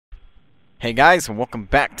Hey guys, and welcome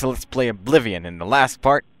back to Let's Play Oblivion. In the last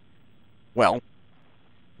part, well,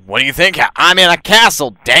 what do you think? I'm in a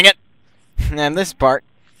castle, dang it! And this part,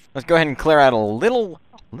 let's go ahead and clear out a little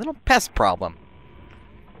pest problem.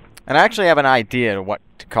 And I actually have an idea of what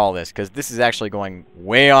to call this, because this is actually going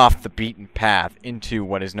way off the beaten path into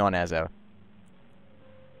what is known as a,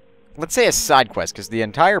 let's say a side quest, because the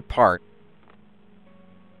entire part,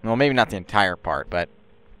 well, maybe not the entire part, but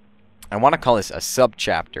I want to call this a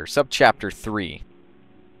subchapter, subchapter 3,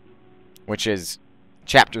 which is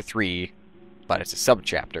chapter 3, but it's a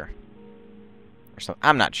subchapter. Or something.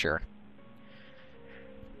 I'm not sure.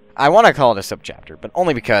 I want to call it a subchapter, but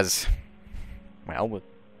only because, well,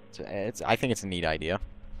 I think it's a neat idea.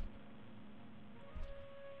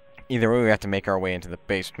 Either way, we have to make our way into the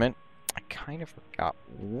basement. I kind of forgot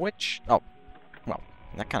which. Oh, well,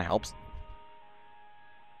 that kind of helps.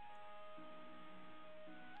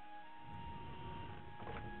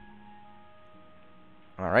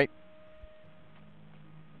 Alright.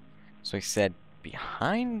 So he said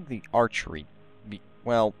behind the archery.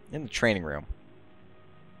 Well, in the training room.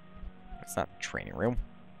 It's not the training room.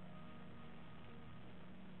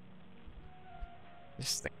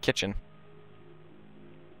 This is the kitchen.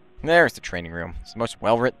 There's the training room. It's the most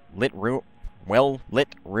well-lit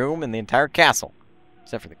room in the entire castle.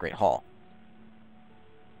 Except for the Great Hall.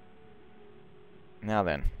 Now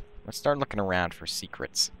then, let's start looking around for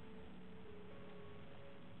secrets.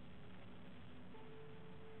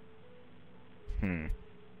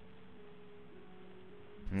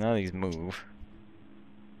 None of these move.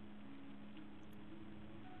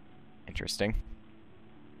 Interesting.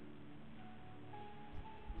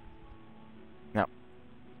 Now,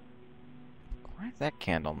 why is that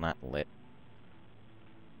candle not lit?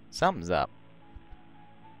 Something's up.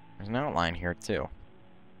 There's an outline here, too.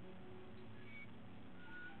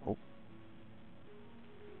 Oh.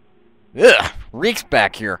 Ugh! Reeks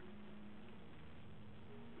back here!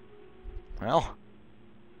 Well,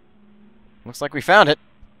 looks like we found it.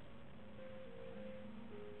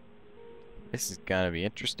 This is gonna be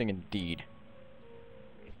interesting indeed.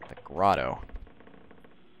 The grotto.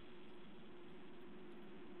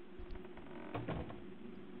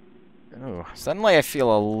 Oh, suddenly I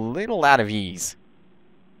feel a little out of ease.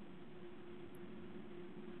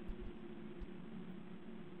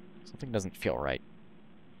 Something doesn't feel right.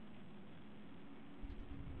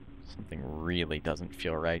 Something really doesn't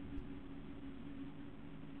feel right.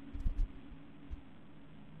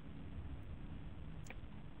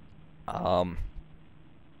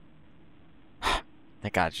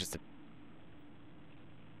 Thank God, it's just a...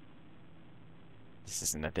 This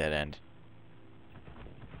isn't a dead end.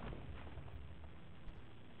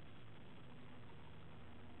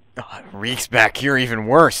 Oh, it reeks back here even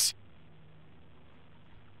worse.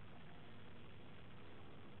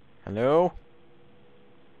 Hello?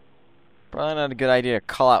 Probably not a good idea to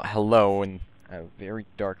call out hello in a very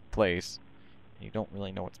dark place. You don't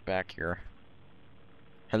really know what's back here.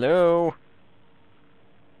 Hello?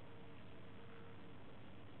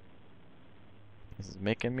 This is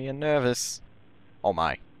making me nervous. Oh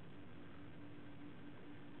my.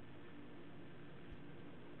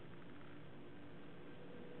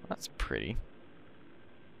 That's pretty.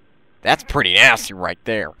 That's pretty nasty right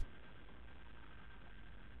there.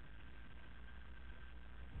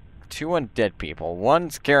 2 undead people.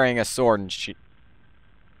 One's carrying a sword and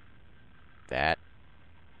That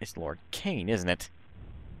is Lord Cain, isn't it?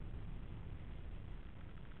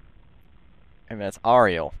 And that's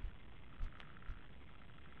Ariel.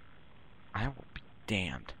 I will be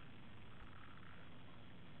damned.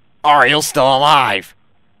 Ariel's still alive!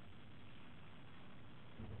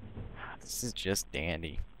 This is just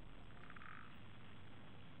dandy.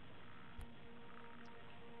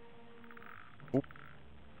 Oop.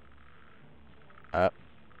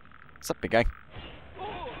 What's up, big guy?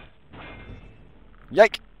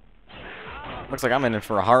 Yike! Looks like I'm in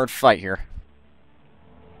for a hard fight here.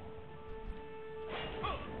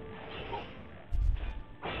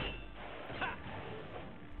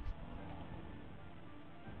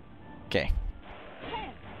 Okay.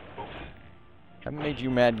 Haven't made you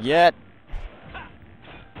mad yet.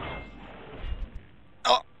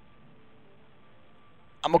 Oh!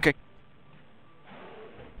 I'm okay.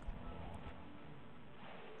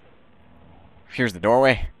 Here's the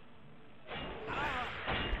doorway.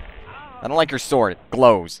 I don't like your sword. It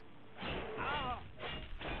glows.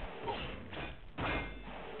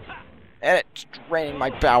 And it's draining my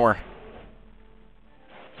power.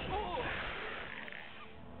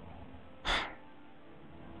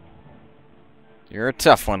 You're a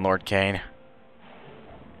tough one, Lord Cain.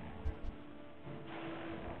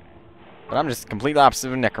 But I'm just the complete opposite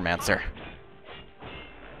of a necromancer.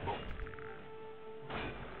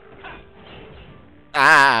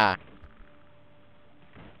 I'm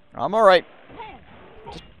alright.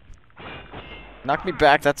 Just knock me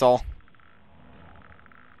back, that's all.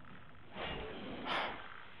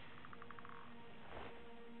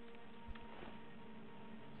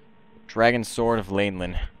 Dragon Sword of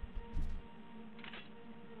Laneland.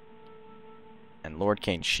 And Lord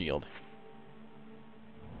Kane's shield.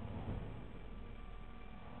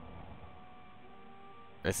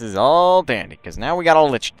 This is all dandy, because now we got a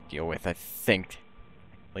lich to deal with, I think.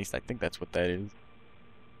 At least I think that's what that is.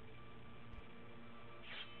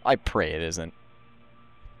 I pray it isn't.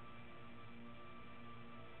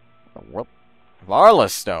 What? Varla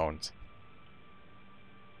stones.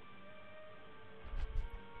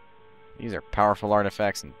 These are powerful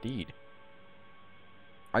artifacts indeed.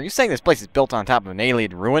 Are you saying this place is built on top of an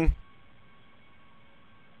alien ruin?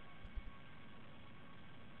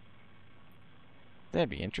 That'd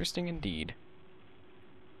be interesting indeed.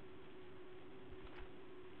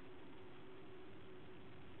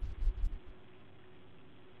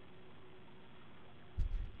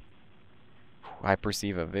 I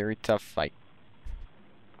perceive a very tough fight.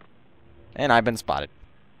 And I've been spotted.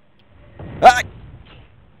 Ah!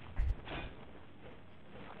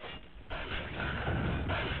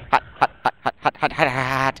 Hot, hot, hot, hot, hot, hot, hot,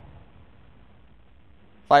 hot.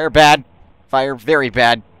 Fire bad. Fire very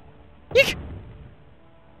bad. Yeek!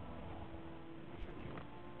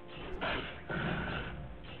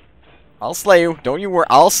 I'll slay you. Don't you worry.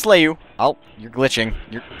 I'll slay you. You're glitching.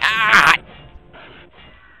 You're... Ah!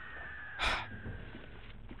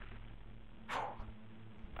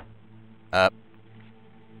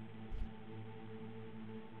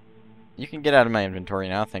 You can get out of my inventory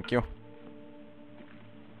now, thank you.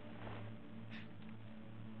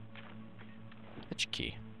 Lich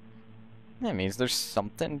key. That means there's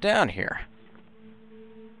something down here.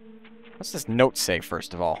 What's this note say,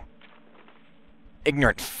 first of all?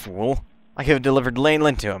 Ignorant fool. I have delivered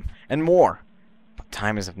Laneland to him, and more. But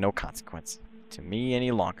time is of no consequence to me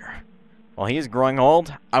any longer. While he is growing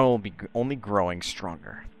old, I will be only growing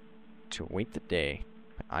stronger. To await the day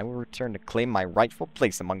when I will return to claim my rightful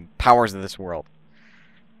place among the powers of this world.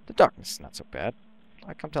 The darkness is not so bad.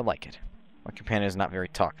 I come to like it. My companion is not very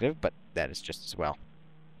talkative, but that is just as well.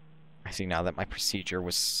 I see now that my procedure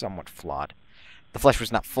was somewhat flawed. The flesh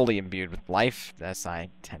was not fully imbued with life, as I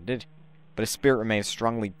intended, but his spirit remains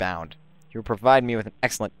strongly bound. He will provide me with an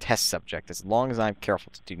excellent test subject, as long as I am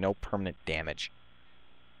careful to do no permanent damage.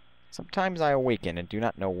 Sometimes I awaken and do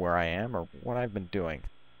not know where I am or what I've been doing.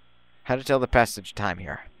 How to tell the passage of time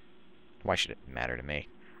here? Why should it matter to me?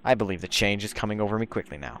 I believe the change is coming over me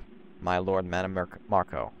quickly now. My lord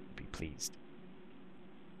Marco will be pleased.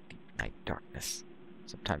 Deep night darkness.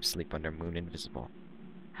 Sometimes sleep under moon invisible.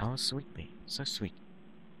 How sweetly, so sweet.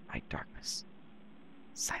 Night darkness.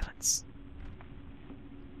 Silence.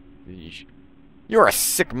 Eesh. You're a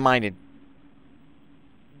sick-minded...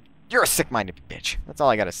 You're a sick-minded bitch. That's all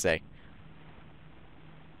I gotta say.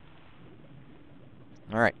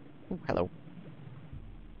 Alright. Ooh, hello.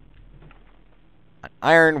 An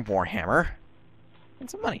iron warhammer. And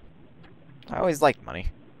some money. I always liked money.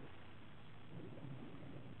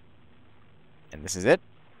 And this is it?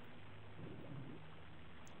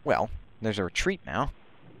 Well, there's a retreat now.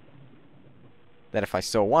 That if I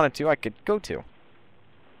so wanted to, I could go to.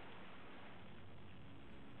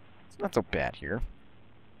 It's not so bad here.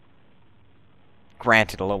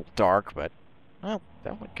 Granted, a little dark, but... Well,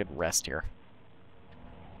 that one could rest here.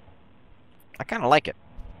 I kind of like it.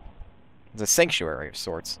 It's a sanctuary of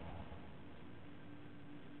sorts.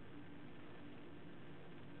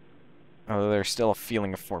 Although there's still a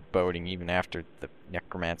feeling of foreboding even after the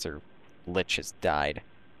necromancer lich has died.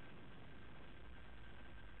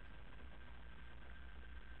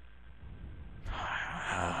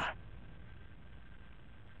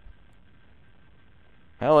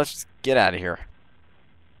 Well, let's just get out of here.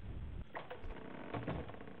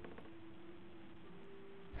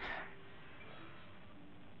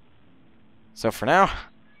 So for now,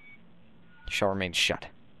 you shall remain shut.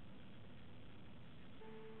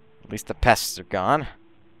 At least the pests are gone.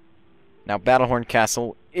 Now Battlehorn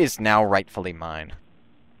Castle is now rightfully mine.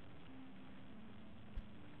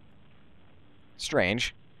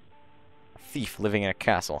 Strange. A thief living in a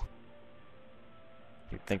castle.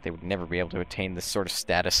 You'd think they would never be able to attain this sort of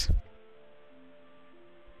status.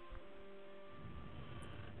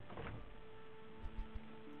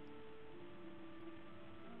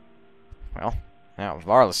 Well, now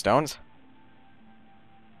Varla stones.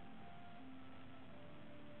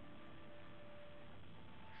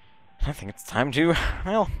 I think it's time to,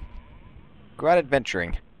 well, go out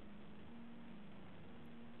adventuring.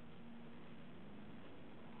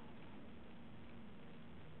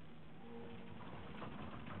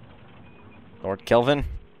 Lord Kelvin,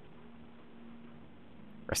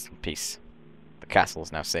 rest in peace. The castle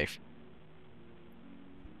is now safe.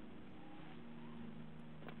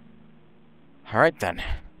 Alright then.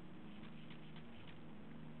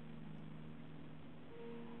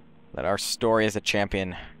 Let our story as a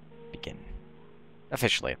champion begin.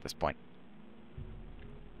 Officially at this point.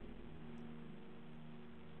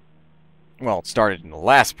 Well, it started in the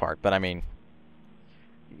last part, but I mean,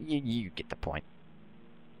 you get the point.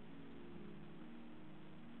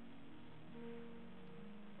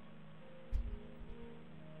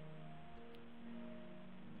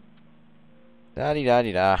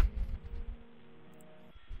 Da-dee-da-dee-da.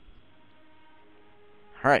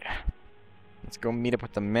 Alright. Let's go meet up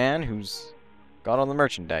with the man who's got all the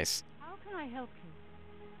merchandise. How can I help you?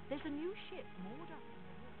 There's a new ship moored up.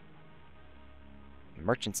 The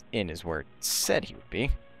Merchant's Inn is where it said he would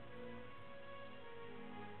be.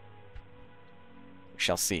 We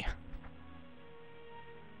shall see.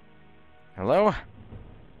 Hello?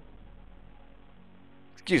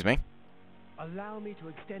 Excuse me. Allow me to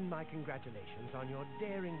extend my congratulations on your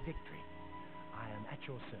daring victory. I am at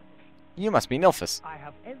your service. You must be Nilphus. I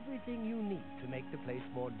have everything you need to make the place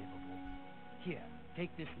more livable. Here,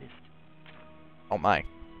 take this list. Oh my.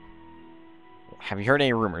 Have you heard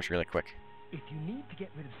any rumors really quick? If you need to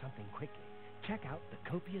get rid of something quickly, check out the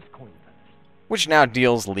copious coin purse. Which now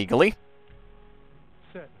deals legally.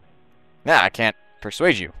 Certainly. Nah, I can't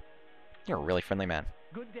persuade you. You're a really friendly man.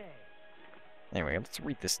 Good day. Anyway, let's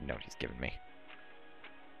read this note he's given me.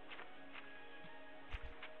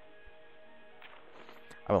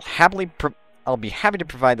 I'll be happy to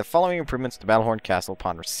provide the following improvements to Battlehorn Castle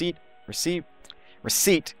upon receipt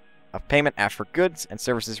of payment after goods and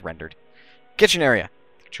services rendered. Kitchen area.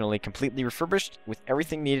 Functionally completely refurbished with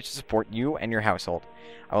everything needed to support you and your household.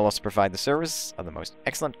 I will also provide the service of the most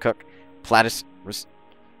excellent cook, Platus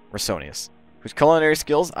Rosonius, whose culinary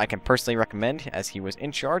skills I can personally recommend, as he was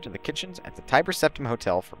in charge of the kitchens at the Tiber Septim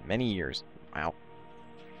Hotel for many years. Wow.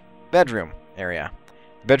 Bedroom area.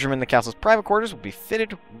 The bedroom in the castle's private quarters will be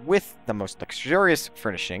fitted with the most luxurious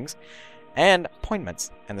furnishings and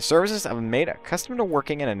appointments, and the services of a maid accustomed to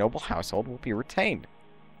working in a noble household will be retained.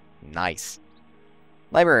 Nice.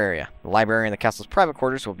 Library area. The library in the castle's private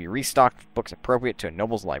quarters will be restocked with books appropriate to a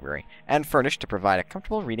noble's library, and furnished to provide a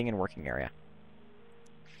comfortable reading and working area.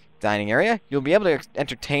 Dining area. You'll be able to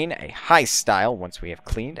entertain a high style once we have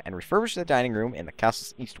cleaned and refurbished the dining room in the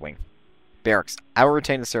castle's east wing. Barracks. I will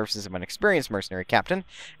retain the services of an experienced mercenary captain,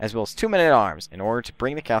 as well as 2 men-at-arms, in order to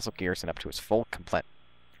bring the castle garrison up to its full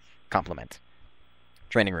complement.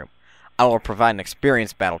 Training room. I will provide an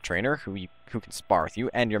experienced battle trainer who can spar with you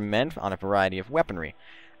and your men on a variety of weaponry.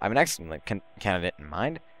 I have an excellent candidate in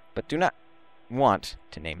mind, but do not want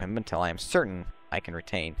to name him until I am certain I can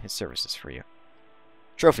retain his services for you.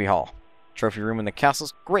 Trophy hall. Trophy room in the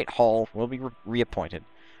castle's great hall will be reappointed.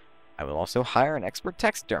 I will also hire an expert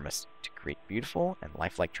taxidermist to create beautiful and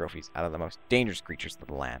lifelike trophies out of the most dangerous creatures of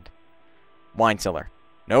the land. Wine cellar.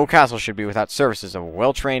 No castle should be without services of a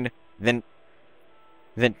well-trained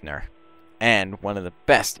vintner, and one of the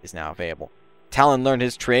best is now available. Talon learned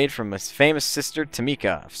his trade from his famous sister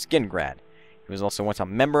Tamika of Skingrad. He was also once a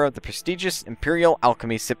member of the prestigious Imperial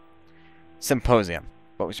Alchemy Symposium,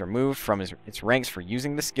 but was removed from its ranks for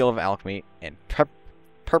using the skill of alchemy and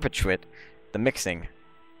perpetuate the mixing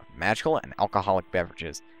of magical and alcoholic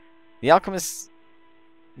beverages. The alchemist's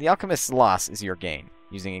loss is your gain.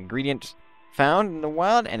 Using ingredients found in the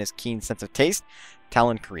wild and his keen sense of taste,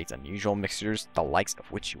 Talon creates unusual mixtures, the likes of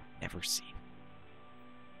which you've never seen.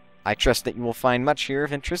 I trust that you will find much here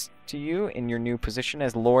of interest to you in your new position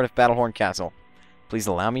as Lord of Battlehorn Castle. Please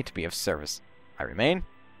allow me to be of service. I remain,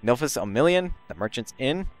 Nilphus O'Million, the Merchant's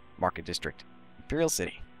Inn, Market District, Imperial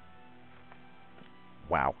City.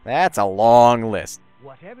 Wow, that's a long list.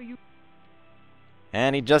 Whatever you...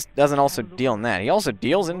 And he just doesn't also deal in that. He also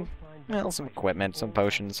deals in, well, some equipment, some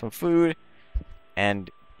potions, some food,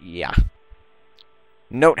 and yeah.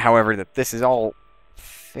 Note, however, that this is all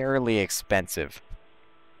fairly expensive.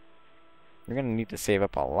 You're going to need to save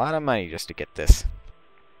up a lot of money just to get this.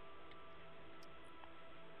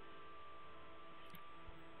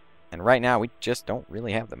 And right now, we just don't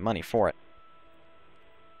really have the money for it.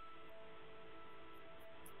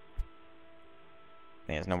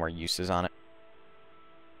 There's no more uses on it.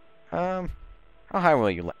 How high will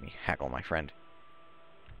you let me haggle, my friend?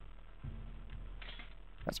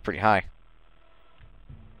 That's pretty high.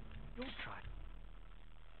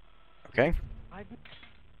 Okay.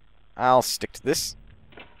 I'll stick to this.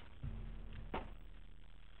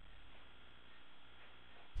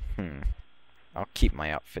 I'll keep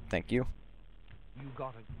my outfit, thank you. You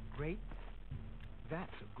got a great...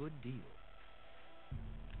 That's a good deal.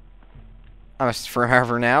 I must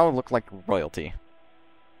forever now look like royalty.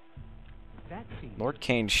 That seems Lord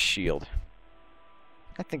Kane's shield.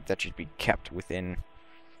 I think that should be kept within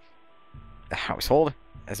the household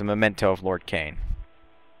as a memento of Lord Kane.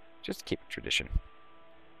 Just to keep it tradition.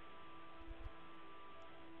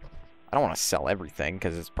 I don't want to sell everything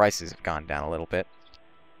because its prices have gone down a little bit.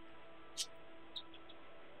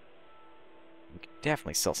 We could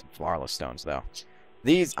definitely sell some Flarla stones though.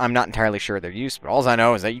 These, I'm not entirely sure of their use, but all I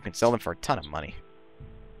know is that you can sell them for a ton of money.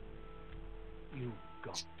 You've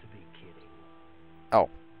got to be kidding. Oh.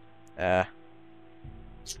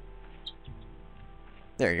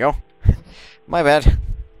 There you go. My bad.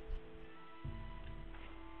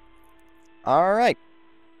 Alright.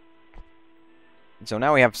 So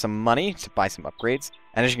now we have some money to buy some upgrades.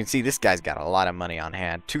 And as you can see, this guy's got a lot of money on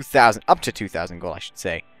hand. 2,000, up to 2,000 gold, I should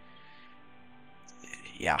say.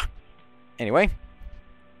 Yeah. Anyway.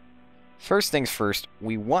 First things first,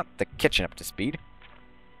 we want the kitchen up to speed.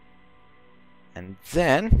 And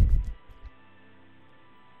then...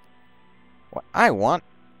 what I want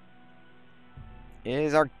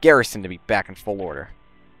is our garrison to be back in full order.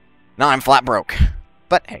 Now I'm flat broke.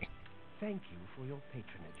 But hey. Thank you for your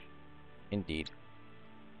patronage. Indeed.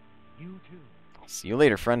 You too. I'll see you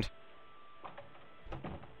later, friend.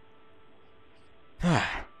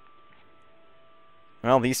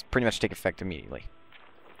 Well, these pretty much take effect immediately.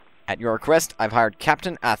 At your request, I've hired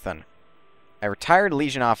Captain Athan, a retired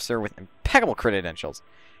Legion officer with impeccable credentials,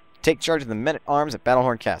 to take charge of the men-at-arms at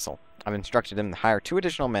Battlehorn Castle. I've instructed him to hire 2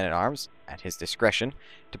 additional men-at-arms, at his discretion,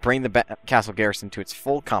 to bring the castle garrison to its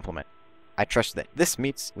full complement. I trust that this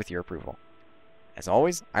meets with your approval. As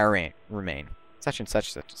always, I remain. Such and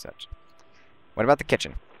such, such and such. What about the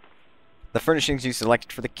kitchen? The furnishings you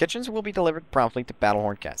selected for the kitchens will be delivered promptly to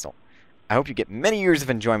Battlehorn Castle. I hope you get many years of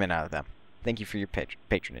enjoyment out of them. Thank you for your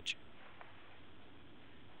patronage.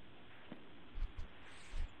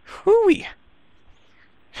 Hooey!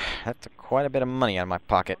 That took quite a bit of money out of my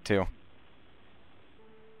pocket, too.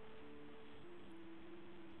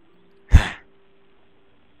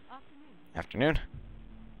 Afternoon?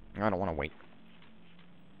 I don't want to wait.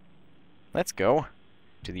 Let's go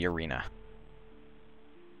to the arena.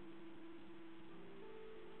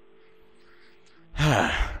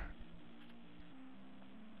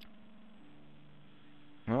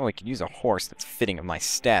 Well, we could use a horse that's fitting of my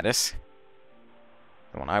status.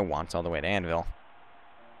 The one I want, all the way to Anvil.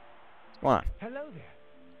 Come on. Hello there.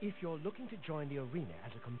 If you're looking to join the arena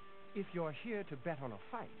as a if you're here to bet on a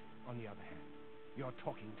fight, on the other hand, you're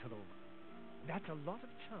talking to the... That's a lot of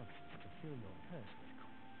chances to fill your purse with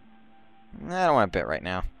coin. I don't want to bet right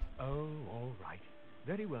now. Oh, all right.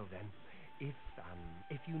 Very well then.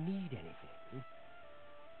 If you need anything,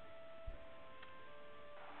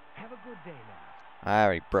 have a good day now. I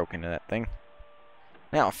already broke into that thing.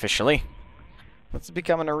 Now, officially, let's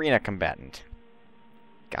become an arena combatant.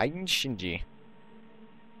 Gaiden Shinji.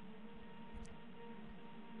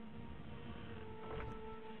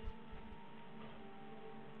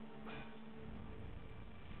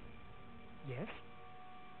 Yes?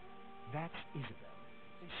 That's Isabel.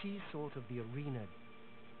 She's sort of the arena.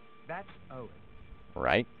 That's Owen.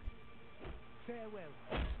 Right.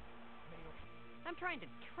 Farewell. I'm trying to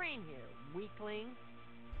train here, weakling.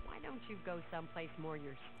 Why don't you go someplace more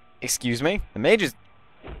yourself? Excuse me? The mage is...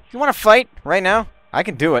 You want to fight right now? I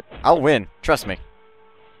can do it. I'll win. Trust me.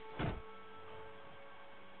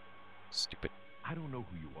 Stupid. I don't know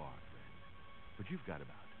who you are, friend, but you've got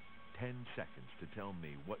about 10 seconds to tell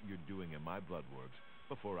me what you're doing in my bloodworks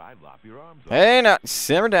before I lop your arms off. Hey, now,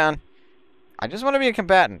 simmer down. I just want to be a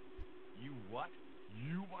combatant. You what?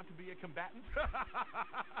 You want to be a combatant?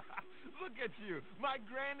 Look at you. My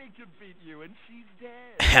granny could beat you, and she's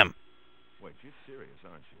dead. Ahem. Wait, you're serious,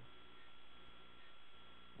 aren't you?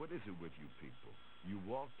 What is it with you people? You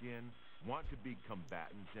walk in, want to be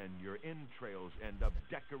combatants, and your entrails end up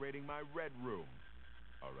decorating my red room.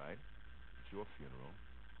 All right, it's your funeral.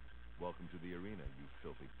 Welcome to the arena, you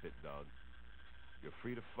filthy pit dog. You're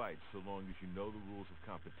free to fight so long as you know the rules of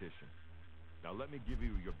competition. Now let me give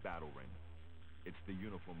you your battle raiment. It's the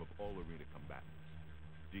uniform of all arena combatants.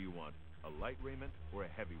 Do you want a light raiment or a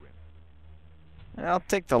heavy raiment? I'll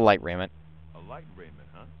take the light raiment. A light raiment,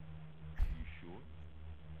 huh? You sure?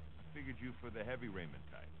 I figured you for the heavy raiment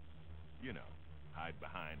type. You know, hide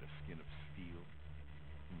behind a skin of steel.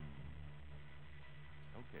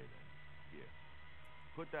 Okay then. Here.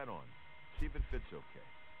 Put that on. See if it fits okay.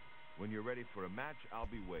 When you're ready for a match, I'll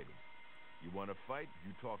be waiting. You want to fight,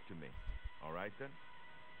 you talk to me. All right then?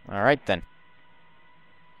 All right, then.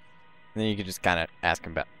 And then you could just kind of ask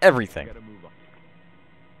him about everything. Gotta move on.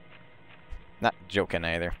 Not joking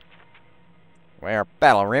either. Wear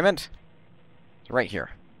battle raiment. Right here.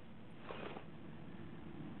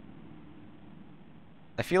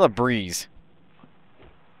 I feel a breeze.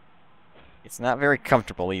 It's not very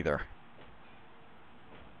comfortable either.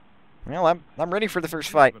 Well, I'm ready for the first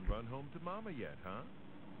fight. You haven't run home to Mama yet, huh?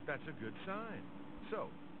 That's a good sign. So,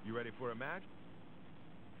 you ready for a match?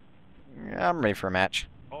 Yeah, I'm ready for a match.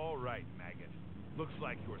 All right, maggot. Looks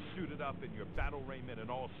like you're suited up in your battle raiment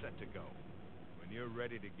and all set to go. When you're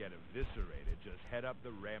ready to get eviscerated, just head up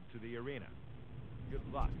the ramp to the arena. Good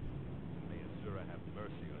luck, and may Azura have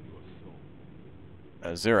mercy on your soul.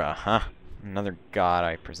 Azura, huh? Another god,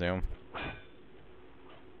 I presume.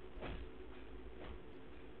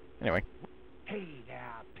 Anyway. Hey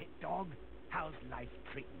there, pit dog. How's life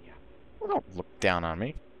treating you? Well, don't look down on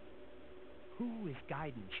me. Who is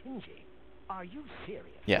Gaiden Shinji? Are you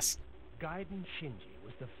serious? Yes. Gaiden Shinji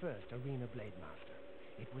was the first arena blade master.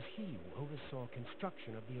 It was he who oversaw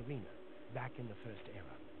construction of the arena back in the first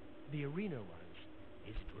era. The arena was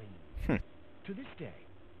his dream. To this day,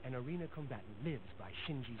 an arena combatant lives by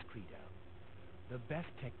Shinji's credo. The best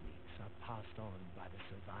techniques are passed on by the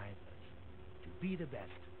survivors. To be the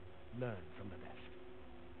best, learn from the best.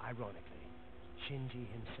 Ironically, Shinji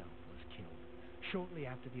himself was killed shortly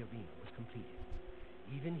after the arena was completed.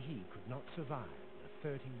 Even he could not survive the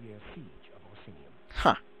 30-year siege of Orsinium.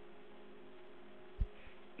 Huh.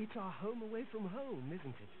 It's our home away from home,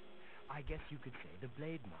 isn't it? I guess you could say the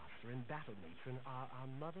Blade Master and Battle Matron are our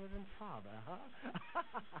mother and father, huh?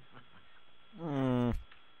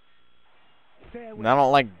 I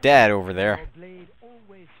don't like Dad over there. Your blade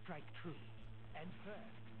always strike true. And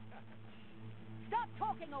first. Stop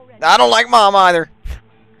talking already! I don't like Mom either.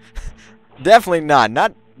 Definitely not.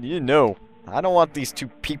 Not, you know. I don't want these two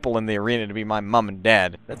people in the arena to be my mom and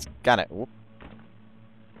dad. That's kind of...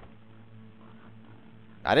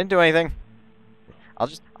 I didn't do anything. I'll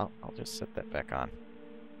just set that back on.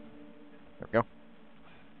 There we go.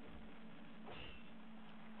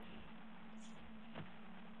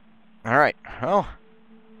 Alright, well,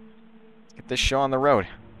 let's get this show on the road,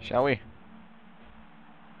 shall we?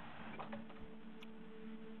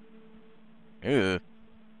 Ew.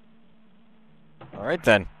 Alright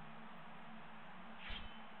then.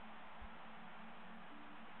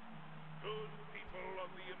 Good people of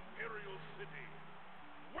the Imperial City,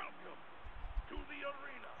 welcome to the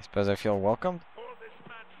arena. I suppose I feel welcomed? For this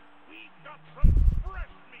match, we got some fresh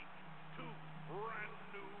meat, two brand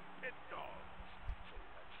new pit dogs. So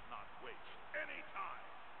let's not waste any time.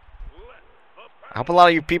 Let the I hope a lot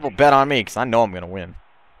of you people bet on me, because I know I'm going to win.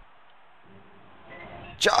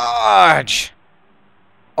 Charge!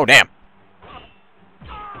 Oh, damn.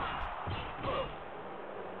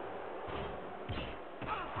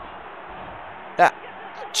 Ah,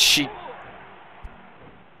 cheat.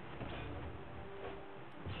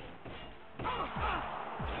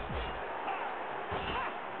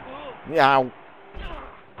 Yeah.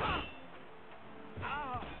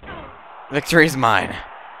 Victory's mine.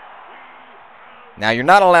 Now, you're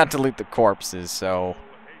not allowed to loot the corpses, so...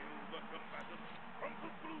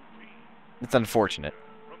 it's unfortunate.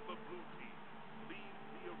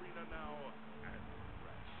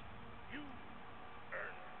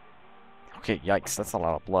 Okay, yikes, that's a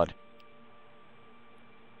lot of blood.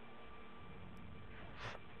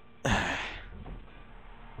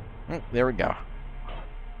 There we go.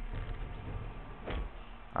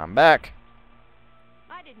 I'm back.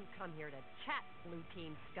 I didn't come here to chat, blue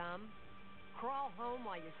team scum. Crawl home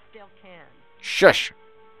while you still can. Shush!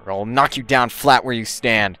 Or I'll knock you down flat where you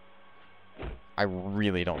stand. I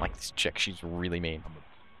really don't like this chick. She's really mean.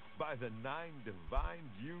 By the 9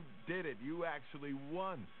 divines, you did it. You actually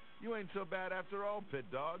won. You ain't so bad after all, pit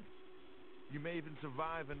dog. You may even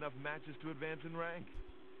survive enough matches to advance in rank.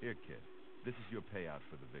 Here, kid. This is your payout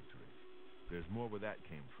for the victory. There's more where that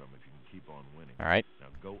came from if you can keep on winning. Alright. Now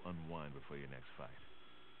go unwind before your next fight.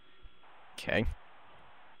 Okay.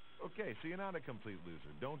 Okay, so you're not a complete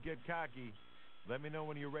loser. Don't get cocky. Let me know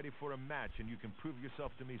when you're ready for a match and you can prove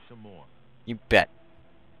yourself to me some more. You bet.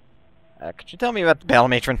 Could you tell me about the Battle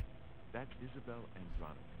Matron? That's Isabel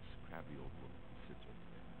Andronicus, crabby old woman who sits over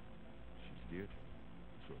there. She's dear to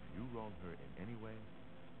me, so if you wrong her in any way,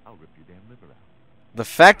 I'll rip your damn liver out. The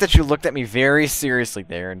fact that you looked at me very seriously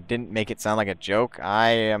there and didn't make it sound like a joke, I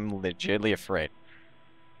am legitimately afraid.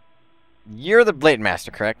 You're the Blade Master,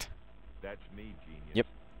 correct? That's me, genius. Yep.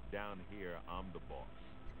 Down here, I'm the boss.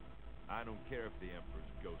 I don't care if the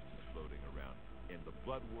Emperor's ghost is floating around. In the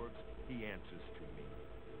Bloodworks, he answers to me.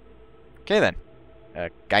 Okay then.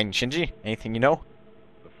 Gaiden Shinji, anything you know?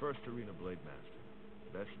 The first arena blade master.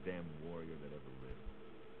 Best damn warrior that ever lived.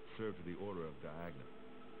 Served to the Order of Diagna.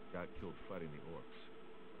 Got killed fighting the orcs.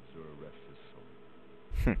 Azura rests his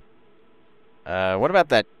soul. What about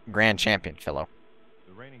that Grand Champion fellow?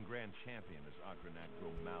 The reigning Grand Champion is Agranacro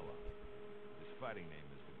Mala. His fighting name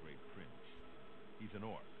is the Great Prince. He's an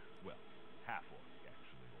orc. Well, half-orc,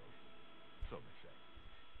 actually, or so they say.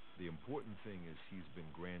 The important thing is he's been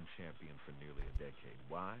Grand Champion for nearly a decade.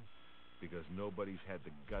 Why? Because nobody's had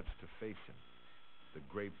the guts to face him. The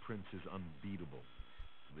Great Prince is unbeatable.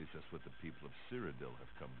 At least that's what the people of Cyrodiil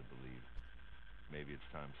have come to believe. Maybe it's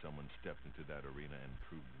time someone stepped into that arena and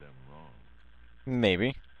proved them wrong.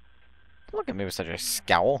 Maybe. Look at me with such a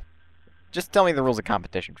scowl. Just tell me the rules of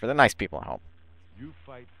competition for the nice people at home. You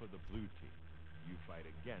fight for the blue team. You fight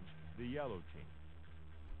against the yellow team.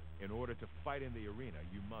 In order to fight in the arena,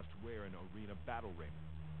 you must wear an arena battle raiment.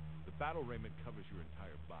 The battle raiment covers your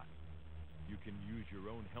entire body. You can use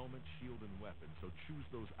your own helmet, shield, and weapon, so choose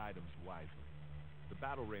those items wisely. The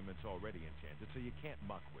battle raiment's already enchanted, so you can't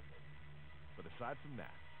muck with it. But aside from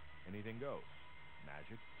that, anything goes.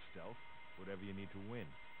 Magic, stealth, whatever you need to win.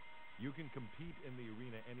 You can compete in the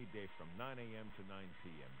arena any day from 9 a.m. to 9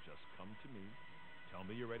 p.m. Just come to me, tell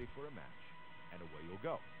me you're ready for a match, and away you'll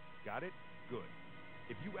go. Got it? Good.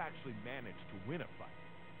 If you actually manage to win a fight,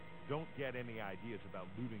 don't get any ideas about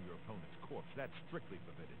looting your opponent's corpse. That's strictly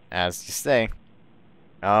forbidden. As you say.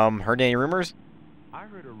 Heard any rumors? I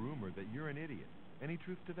heard a rumor that you're an idiot. Any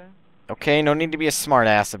truth to that? Okay, no need to be a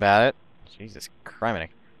smartass about it. Jesus criminy.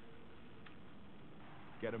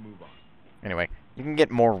 Get a move on. Anyway, you can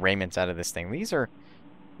get more raiments out of this thing. These are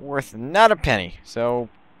worth not a penny, so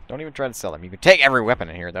don't even try to sell them. You can take every weapon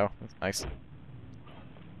in here, though. That's nice.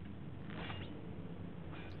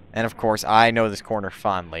 And of course, I know this corner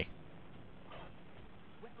fondly.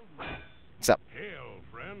 What's up? Hail,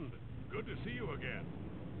 friend. Good to see you again.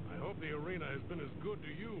 I hope the arena has been as good to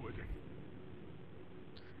you as it...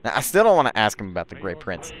 Now, I still don't want to ask him about the Great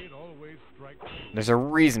Prince. There's a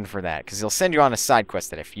reason for that, because he'll send you on a side quest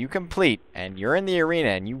that if you complete, and you're in the arena,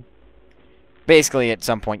 and you... Basically, at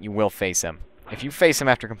some point, you will face him. If you face him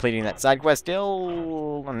after completing that side quest,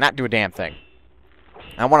 he'll not do a damn thing.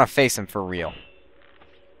 I want to face him for real.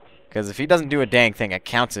 Because if he doesn't do a dang thing, it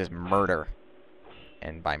counts as murder.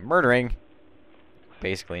 And by murdering,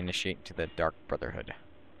 basically initiate to the Dark Brotherhood.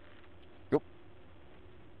 Oop.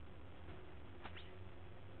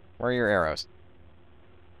 Where are your arrows?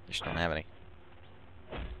 You just don't have any.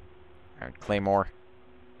 Alright, Claymore.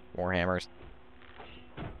 Warhammers.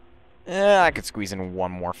 I could squeeze in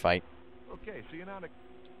one more fight. Okay, so you're not a...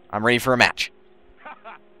 I'm ready for a match.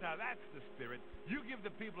 Now that's the spirit. You give the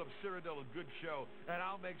people of Cyrodiil a good show, and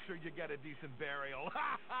I'll make sure you get a decent burial.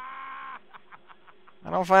 I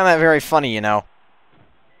don't find that very funny, you know.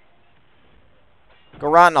 Go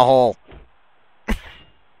rot in a hole.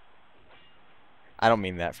 I don't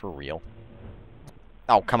mean that for real.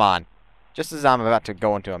 Oh, come on. Just as I'm about to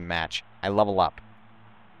go into a match, I level up.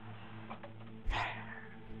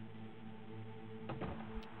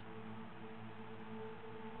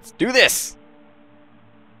 Let's do this!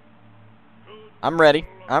 I'm ready.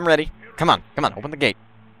 I'm ready. Come on. Come on. Open the gate.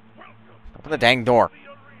 Open the dang door.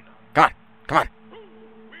 Come on. Come on.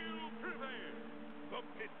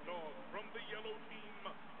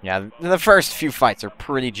 Yeah, the first few fights are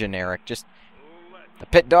pretty generic. Just the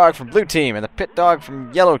pit dog from blue team and the pit dog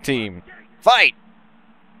from yellow team. Fight!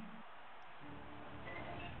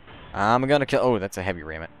 I'm gonna kill... Oh, that's a heavy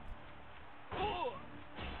raiment.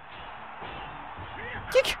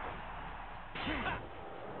 Kick!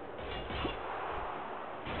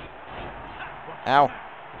 Ow.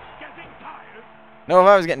 No, if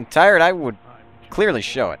I was getting tired, I would clearly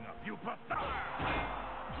show it.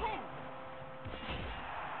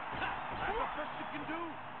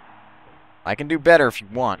 I can do better if you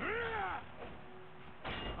want.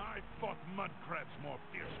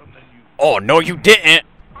 Oh, no, you didn't.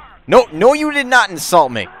 No, no, you did not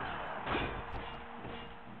insult me.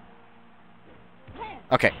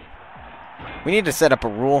 Okay. We need to set up a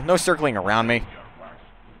rule. No circling around me.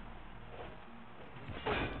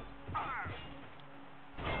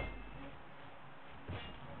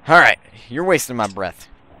 Alright, you're wasting my breath.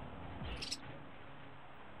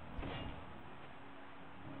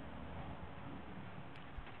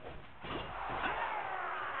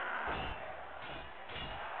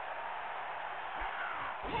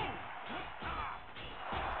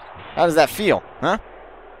 How does that feel, huh?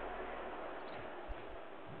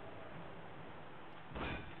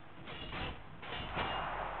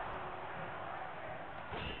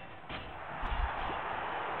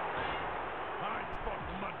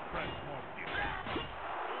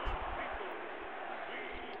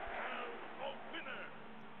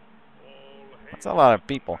 That's a lot of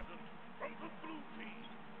people.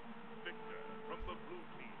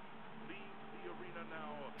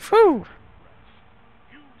 Phew!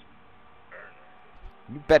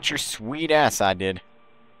 bet your sweet ass I did.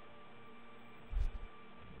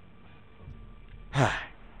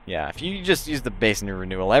 Yeah, if you just use the base new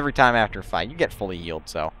renewal every time after a fight, you get fully healed,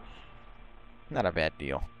 so not a bad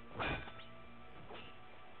deal.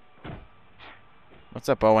 What's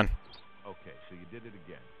up, Owen? Okay, so you did it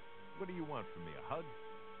again. What do you want from me, a hug?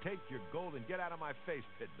 Take your gold and get out of my face,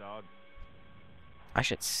 pit dog. I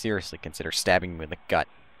should seriously consider stabbing you in the gut.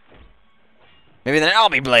 Maybe then I'll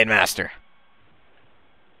be Blade Master.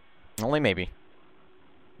 Only maybe.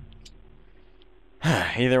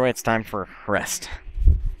 Either way, it's time for rest.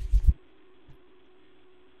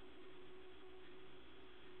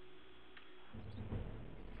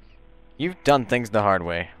 You've done things the hard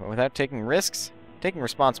way, but without taking risks, taking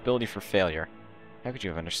responsibility for failure. How could you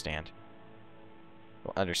have understand?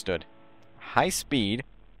 Well, understood. High speed,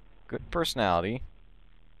 good personality,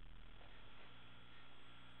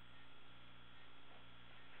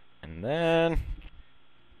 and then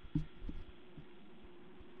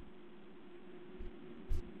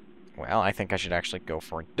well, I think I should actually go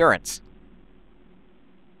for endurance.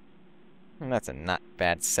 And that's a not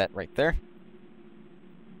bad set right there.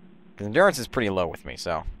 Because endurance is pretty low with me,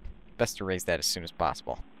 so best to raise that as soon as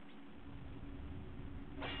possible.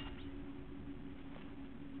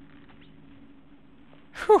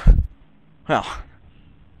 Whew. Well,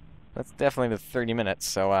 that's definitely the 30 minutes,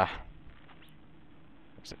 so,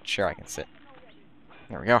 there's a chair I can sit.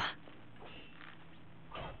 There we go.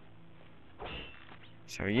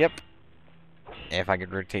 So, yep. If I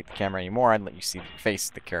could rotate the camera anymore, I'd let you see the face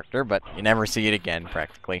of the character, but you never see it again,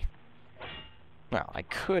 practically. Well, I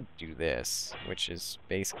could do this, which is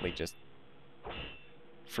basically just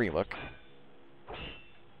free look.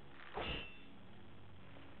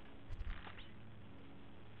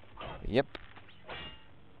 Yep.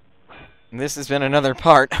 This has been another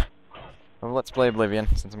part of Let's Play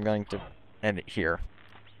Oblivion, since I'm going to end it here.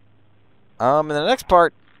 In the next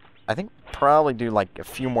part, I think probably do, like, a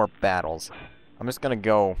few more battles. I'm just gonna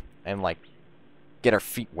go and, like, get our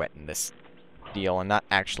feet wet in this deal and not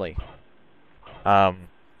actually,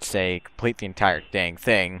 say, complete the entire dang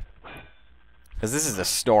thing. Because this is a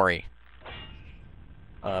story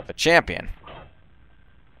of a champion.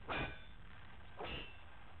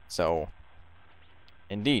 So,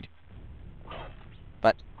 indeed.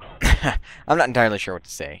 But, I'm not entirely sure what to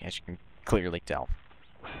say, as you can clearly tell.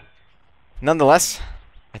 Nonetheless,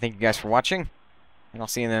 I thank you guys for watching, and I'll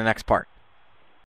see you in the next part.